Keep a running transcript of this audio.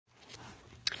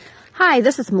Hi,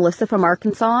 this is Melissa from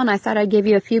Arkansas, and I thought I'd give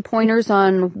you a few pointers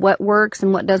on what works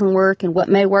and what doesn't work and what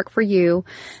may work for you.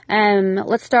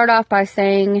 Let's start off by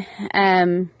saying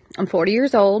I'm 40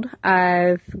 years old.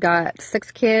 I've got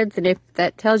 6 kids, and if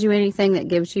that tells you anything, that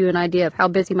gives you an idea of how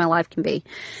busy my life can be.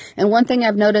 And one thing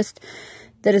I've noticed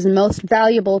that is most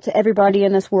valuable to everybody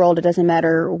in this world, it doesn't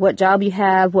matter what job you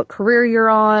have, what career you're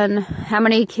on, how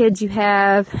many kids you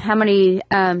have, how many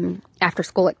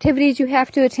after-school activities you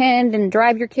have to attend and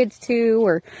drive your kids to,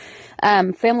 or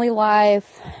family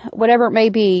life, whatever it may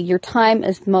be, your time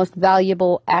is the most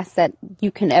valuable asset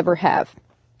you can ever have.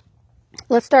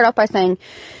 Let's start off by saying,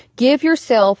 give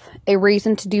yourself a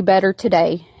reason to do better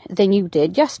today than you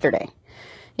did yesterday.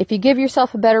 If you give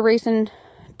yourself a better reason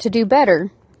to do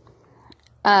better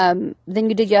than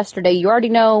you did yesterday, you already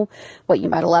know what you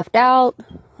might have left out,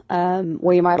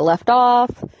 where you might have left off,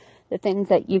 the things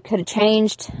that you could have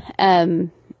changed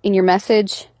in your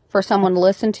message for someone to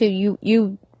listen to.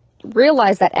 You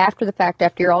realize that after the fact,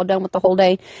 after you're all done with the whole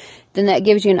day, then that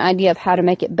gives you an idea of how to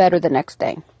make it better the next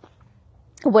day.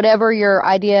 Whatever your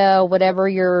idea, whatever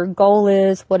your goal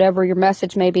is, whatever your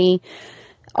message may be,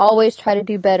 always try to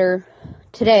do better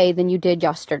today than you did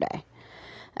yesterday.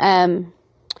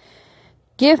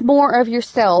 Give more of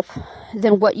yourself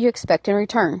than what you expect in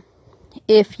return.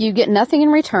 If you get nothing in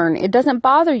return, it doesn't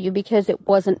bother you because it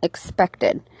wasn't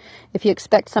expected. If you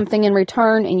expect something in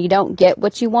return and you don't get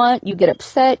what you want, you get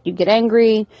upset, you get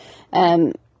angry,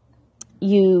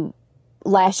 you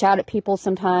lash out at people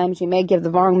sometimes. You may give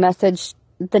the wrong message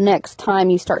the next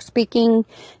time you start speaking.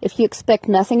 If you expect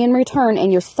nothing in return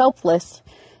and you're selfless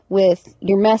with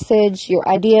your message, your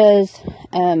ideas,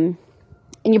 and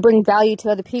you bring value to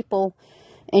other people,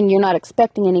 and you're not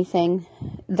expecting anything,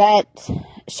 that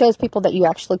shows people that you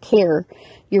actually care.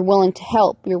 You're willing to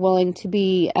help. You're willing to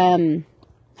be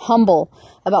humble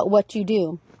about what you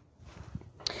do.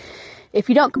 If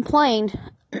you don't complain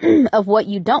of what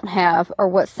you don't have or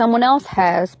what someone else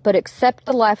has, but accept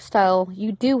the lifestyle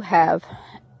you do have,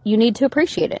 you need to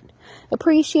appreciate it.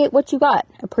 Appreciate what you got.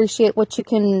 Appreciate what you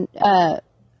can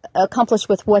accomplish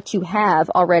with what you have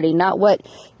already, not what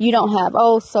you don't have.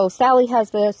 Oh, so Sally has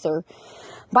this, or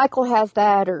Michael has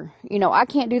that, or, I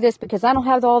can't do this because I don't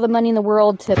have all the money in the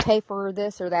world to pay for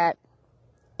this or that.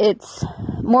 It's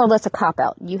more or less a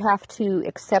cop-out. You have to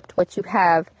accept what you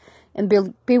have and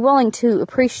be willing to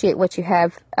appreciate what you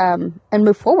have and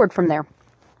move forward from there.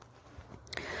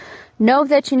 Know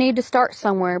that you need to start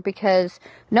somewhere because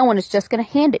no one is just going to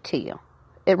hand it to you.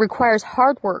 It requires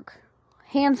hard work.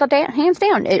 Hands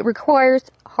down, it requires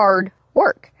hard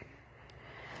work.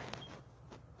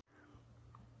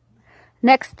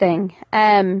 Next thing,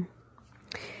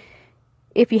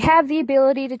 if you have the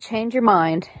ability to change your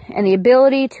mind and the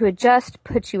ability to adjust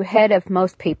puts you ahead of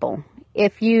most people.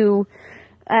 If you're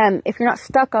not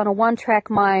stuck on a one-track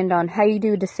mind on how you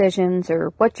do decisions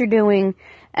or what you're doing,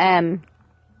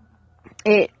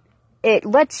 it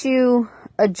lets you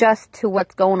adjust to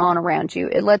what's going on around you.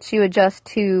 It lets you adjust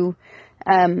to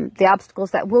the obstacles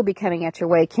that will be coming at your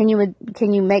way. Can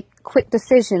you make quick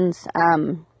decisions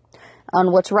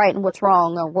on what's right and what's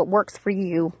wrong, or what works for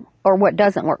you or what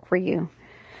doesn't work for you?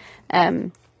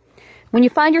 When you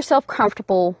find yourself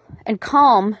comfortable and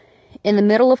calm in the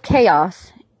middle of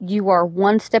chaos, you are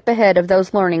one step ahead of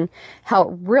those learning how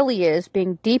it really is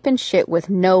being deep in shit with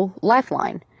no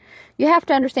lifeline. You have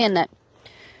to understand that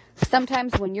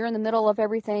sometimes when you're in the middle of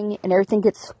everything and everything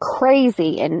gets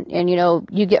crazy and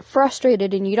you get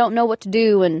frustrated and you don't know what to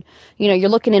do, and you're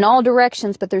looking in all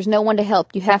directions but there's no one to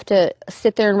help, you have to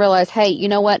sit there and realize, hey, you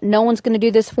know what, no one's going to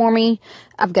do this for me.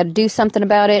 I've got to do something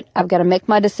about it. I've got to make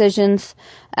my decisions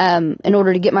in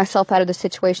order to get myself out of the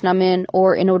situation I'm in,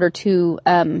 or in order to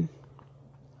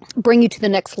bring you to the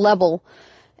next level.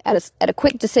 At a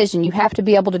quick decision, you have to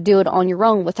be able to do it on your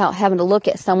own without having to look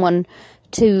at someone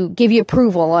to give you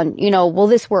approval on, will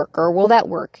this work or will that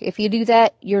work? If you do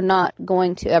that, you're not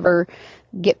going to ever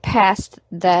get past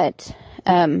that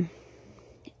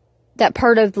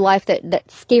part of life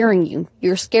that's scaring you.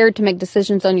 You're scared to make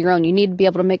decisions on your own. You need to be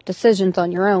able to make decisions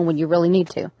on your own when you really need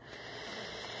to.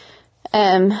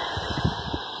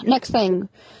 Next thing,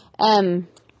 I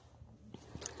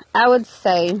would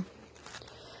say,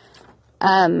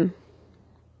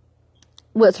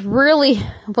 what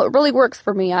really works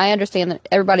for me, I understand that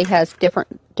everybody has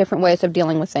different ways of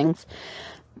dealing with things.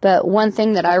 But one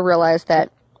thing that I realized,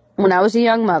 that when I was a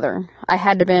young mother, I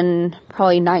had to have been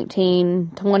probably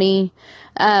 19, 20,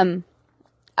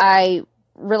 I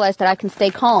realized that I can stay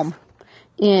calm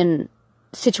in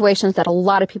situations that a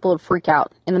lot of people would freak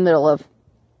out in the middle of.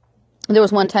 There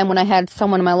was one time when I had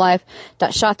someone in my life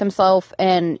that shot themselves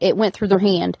and it went through their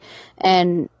hand,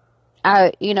 and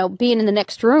being in the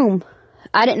next room,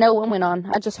 I didn't know what went on.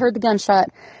 I just heard the gunshot.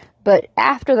 But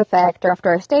after the fact, or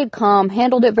after I stayed calm,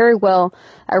 handled it very well,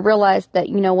 I realized that,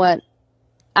 you know what,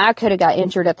 I could have got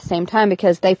injured at the same time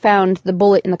because they found the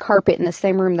bullet in the carpet in the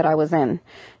same room that I was in.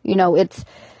 It's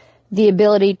the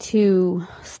ability to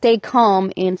stay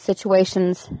calm in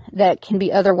situations that can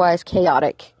be otherwise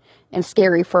chaotic and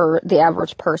scary for the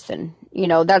average person.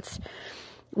 That's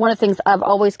one of the things I've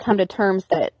always come to terms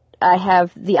that I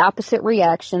have the opposite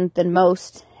reaction than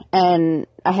most, and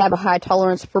I have a high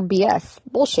tolerance for BS.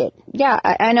 Bullshit. Yeah,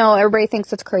 I know everybody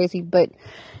thinks it's crazy, but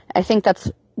I think that's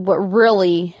what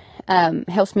really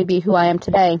helps me be who I am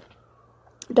today.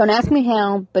 Don't ask me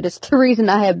how, but it's the reason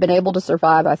I have been able to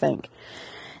survive, I think.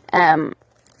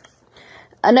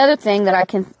 Another thing that I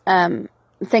can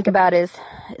think about is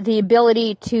the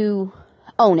ability to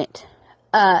own it.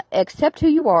 Accept who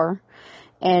you are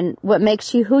and what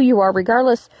makes you who you are,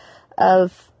 regardless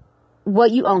of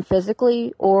what you own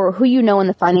physically or who you know in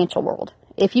the financial world.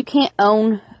 If you can't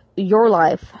own your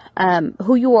life,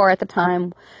 who you are at the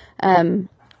time,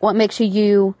 what makes you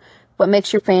you, what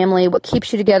makes your family, what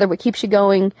keeps you together, what keeps you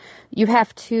going, you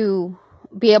have to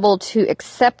be able to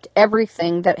accept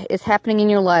everything that is happening in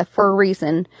your life for a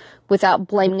reason without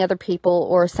blaming other people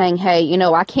or saying, hey,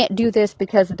 I can't do this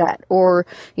because of that. Or,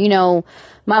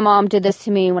 my mom did this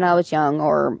to me when I was young,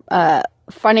 or,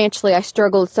 financially I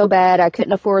struggled so bad I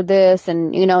couldn't afford this,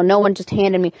 and no one just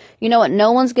handed me. You know what?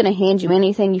 No one's going to hand you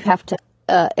anything. You have to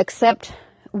accept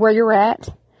where you're at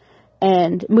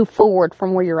and move forward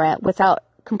from where you're at without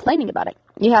complaining about it.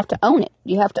 You have to own it.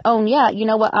 You have to own, yeah, you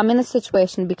know what? I'm in this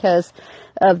situation because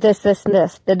of this, and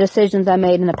this, the decisions I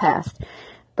made in the past.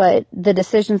 But the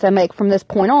decisions I make from this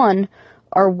point on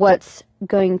are what's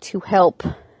going to help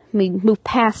me move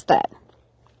past that.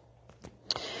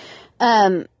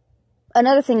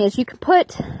 Another thing is you can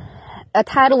put a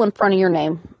title in front of your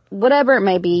name, whatever it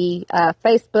may be,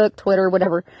 Facebook, Twitter,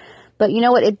 whatever. But you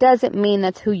know what? It doesn't mean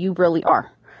that's who you really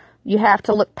are. You have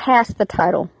to look past the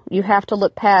title. You have to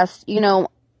look past,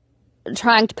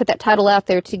 trying to put that title out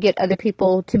there to get other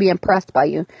people to be impressed by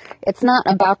you. It's not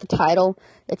about the title.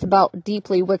 It's about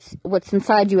deeply what's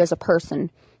inside you as a person.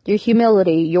 Your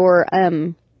humility, your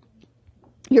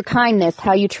kindness,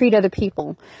 how you treat other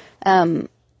people,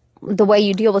 the way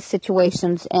you deal with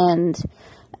situations, and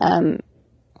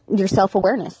your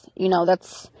self-awareness.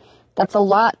 That's a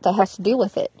lot that has to do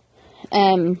with it.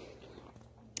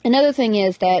 Another thing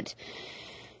is that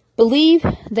believe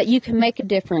that you can make a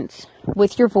difference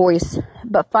with your voice,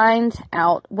 but find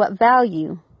out what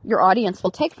value your audience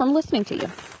will take from listening to you.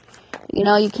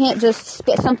 You can't just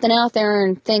spit something out there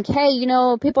and think, hey,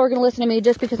 people are going to listen to me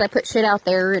just because I put shit out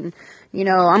there, and,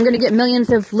 I'm going to get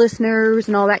millions of listeners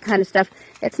and all that kind of stuff.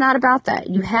 It's not about that.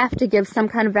 You have to give some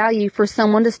kind of value for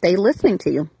someone to stay listening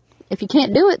to you. If you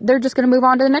can't do it, they're just going to move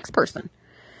on to the next person.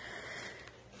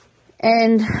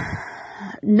 And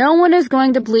no one is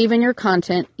going to believe in your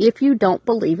content if you don't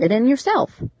believe it in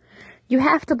yourself. You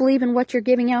have to believe in what you're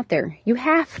giving out there. You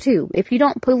have to. If you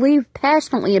don't believe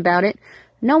passionately about it,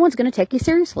 no one's going to take you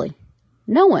seriously.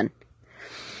 No one.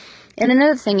 And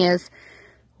another thing is,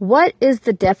 what is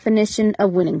the definition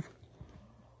of winning?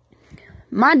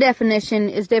 My definition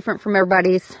is different from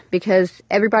everybody's because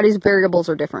everybody's variables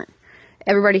are different.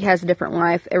 Everybody has a different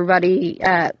life. Everybody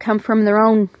come from their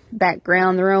own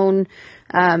background, their own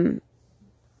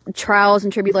trials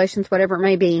and tribulations, whatever it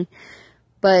may be.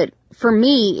 But for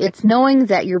me, it's knowing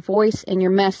that your voice and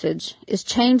your message is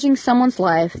changing someone's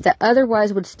life that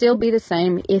otherwise would still be the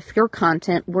same if your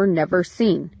content were never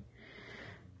seen.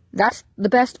 That's the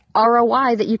best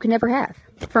ROI that you can ever have.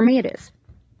 For me, it is.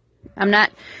 I'm not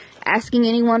asking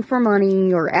anyone for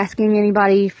money or asking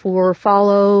anybody for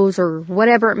follows or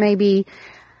whatever it may be.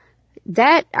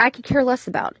 That I could care less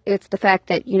about. It's the fact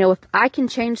that, if I can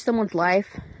change someone's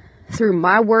life through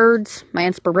my words, my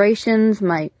inspirations,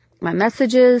 my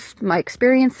messages, my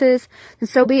experiences, and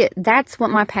so be it. That's what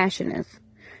my passion is.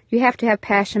 You have to have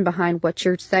passion behind what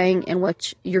you're saying and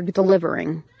what you're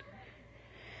delivering.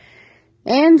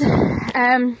 And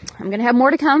I'm going to have more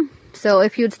to come. So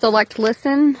if you'd still like to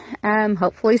listen,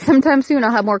 hopefully sometime soon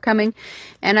I'll have more coming.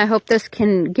 And I hope this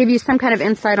can give you some kind of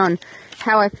insight on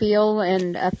how I feel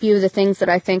and a few of the things that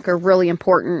I think are really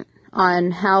important on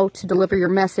how to deliver your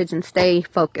message and stay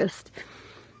focused.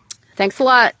 Thanks a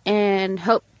lot, and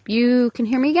hope you can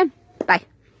hear me again.